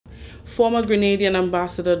Former Grenadian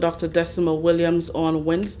Ambassador Dr. Dessima Williams on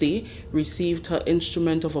Wednesday received her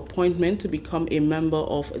instrument of appointment to become a member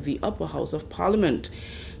of the Upper House of Parliament.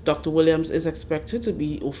 Dr. Williams is expected to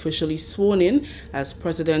be officially sworn in as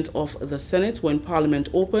President of the Senate when Parliament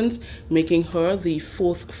opens, making her the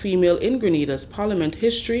fourth female in Grenada's Parliament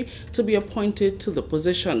history to be appointed to the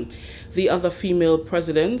position. The other female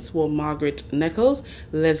presidents were Margaret Nichols,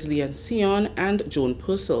 Leslie and Sion, and Joan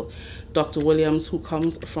Purcell. Dr. Williams, who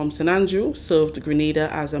comes from St. Andrew, served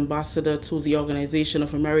Grenada as ambassador to the Organization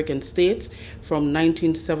of American States from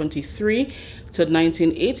 1973 to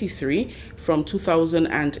 1983. From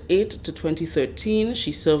 2008 to 2013,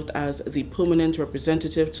 she served as the permanent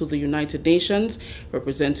representative to the United Nations,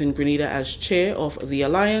 representing Grenada as chair of the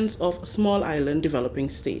Alliance of Small Island Developing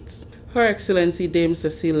States. Her Excellency Dame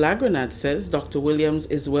Cecile Grenada says Dr. Williams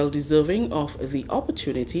is well deserving of the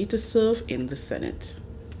opportunity to serve in the Senate.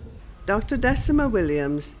 Dr. Dessima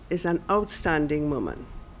Williams is an outstanding woman.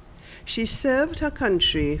 She served her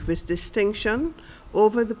country with distinction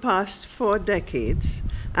over the past 4 decades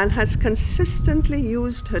and has consistently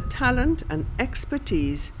used her talent and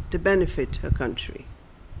expertise to benefit her country.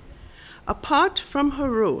 Apart from her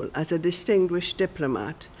role as a distinguished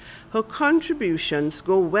diplomat, her contributions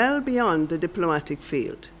go well beyond the diplomatic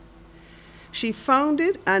field. She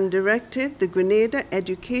founded and directed the Grenada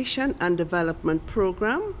Education and Development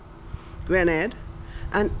Program, Grenada,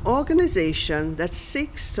 an organization that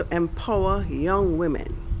seeks to empower young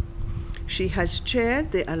women. She has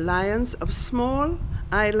chaired the Alliance of Small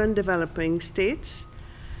Island Developing States,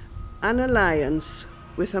 an alliance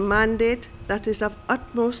with a mandate that is of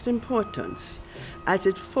utmost importance as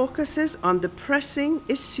it focuses on the pressing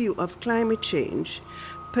issue of climate change,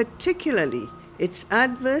 particularly its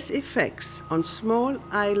adverse effects on small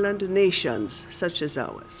island nations such as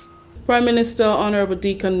ours. Prime Minister Honorable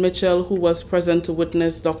Deacon Mitchell, who was present to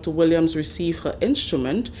witness Dr. Williams receive her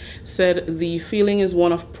instrument, said the feeling is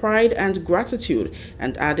one of pride and gratitude,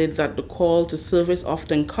 and added that the call to service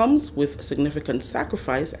often comes with significant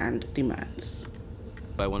sacrifice and demands.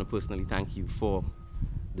 I want to personally thank you for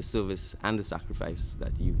the service and the sacrifice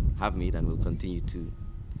that you have made and will continue to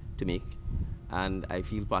make. And I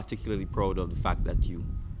feel particularly proud of the fact that you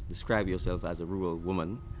describe yourself as a rural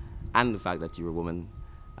woman and the fact that you're a woman.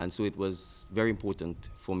 And so it was very important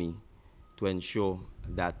for me to ensure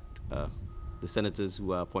that the senators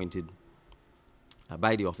who are appointed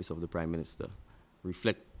by the office of the Prime Minister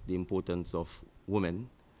reflect the importance of women,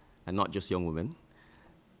 and not just young women,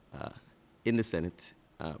 in the Senate,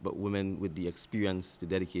 but women with the experience, the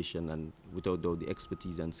dedication, and without doubt the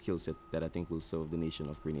expertise and skill set that I think will serve the nation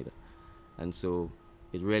of Grenada. And so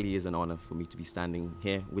it really is an honor for me to be standing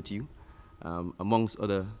here with you, amongst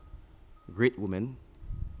other great women,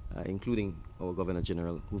 including our Governor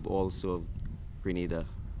General, who've all served Grenada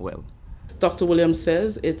well. Dr. Williams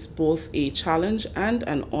says it's both a challenge and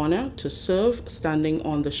an honor to serve, standing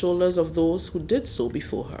on the shoulders of those who did so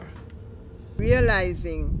before her.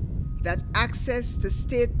 Realizing that access to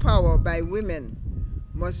state power by women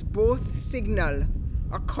must both signal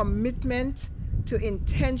a commitment to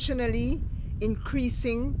intentionally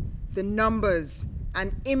increasing the numbers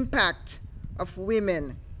and impact of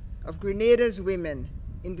women, of Grenada's women,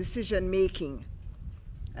 in decision-making,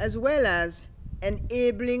 as well as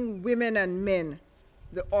enabling women and men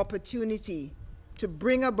the opportunity to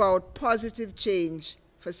bring about positive change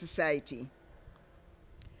for society.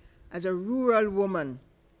 As a rural woman,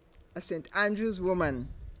 a St. Andrews woman,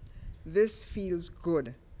 this feels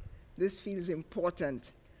good, this feels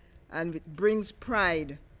important, and it brings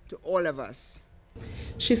pride to all of us.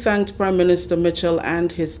 She thanked Prime Minister Mitchell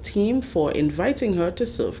and his team for inviting her to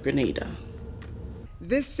serve Grenada.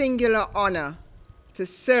 This singular honor to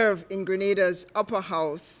serve in Grenada's upper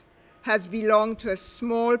house has belonged to a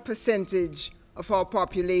small percentage of our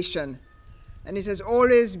population, and it has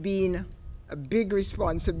always been a big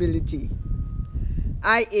responsibility.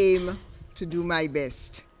 I aim to do my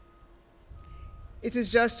best. It is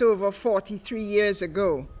just over 43 years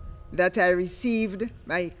ago that I received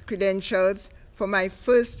my credentials for my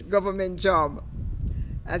first government job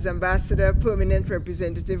as Ambassador Permanent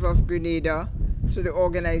Representative of Grenada to the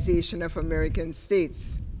Organization of American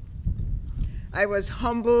States. I was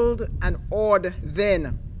humbled and awed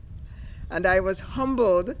then, and I was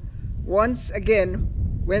humbled once again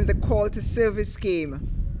when the call to service came,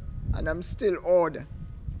 and I'm still awed.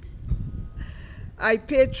 I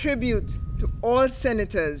pay tribute to all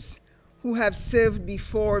senators who have served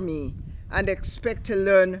before me and expect to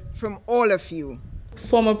learn from all of you.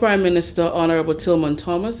 Former Prime Minister Honorable Tillman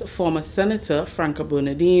Thomas, former Senator Franca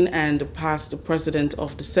Bernardine, and past President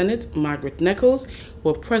of the Senate Margaret Nichols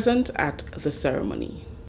were present at the ceremony.